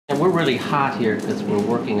And we're really hot here because we're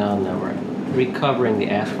working on recovering the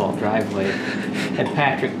asphalt driveway. And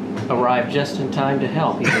Patrick arrived just in time to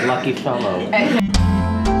help. He's a lucky fellow.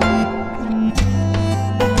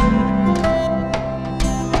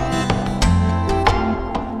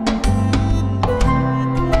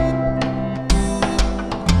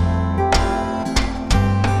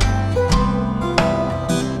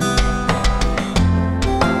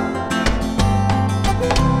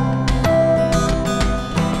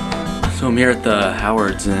 So I'm here at the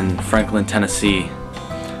Howards in Franklin, Tennessee.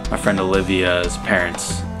 My friend Olivia's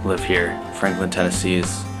parents live here. Franklin, Tennessee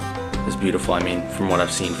is beautiful, I mean, from what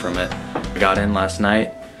I've seen from it. I got in last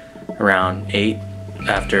night around 8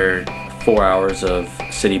 after 4 hours of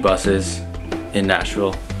city buses in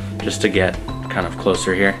Nashville just to get kind of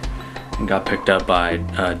closer here, and got picked up by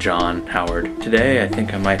John Howard. Today I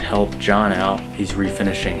think I might help John out. He's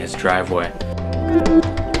refinishing his driveway.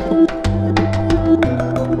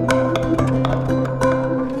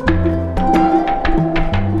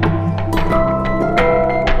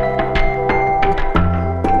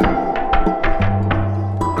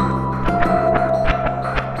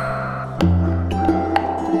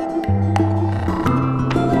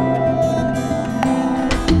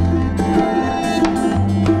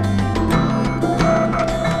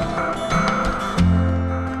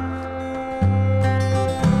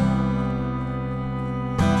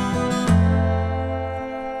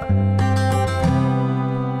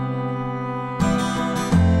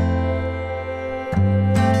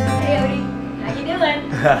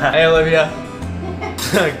 Hey Olivia.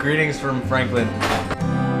 Greetings from Franklin.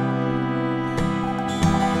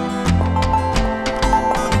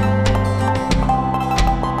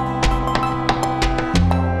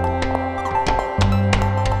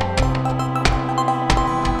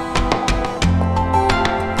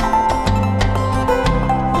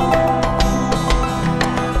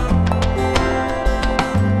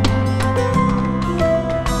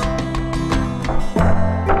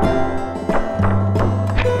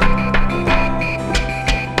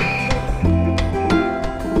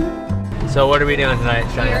 So what are we doing tonight,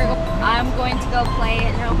 Cheyenne? I'm going to go play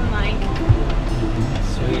at an open mic.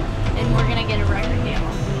 Sweet. And we're gonna get a record deal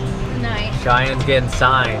tonight. Cheyenne's getting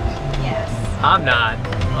signed. Yes. I'm not.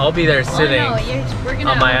 I'll be there sitting we're gonna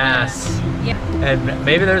on my ass. Yeah. And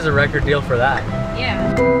maybe there's a record deal for that.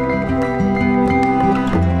 Yeah.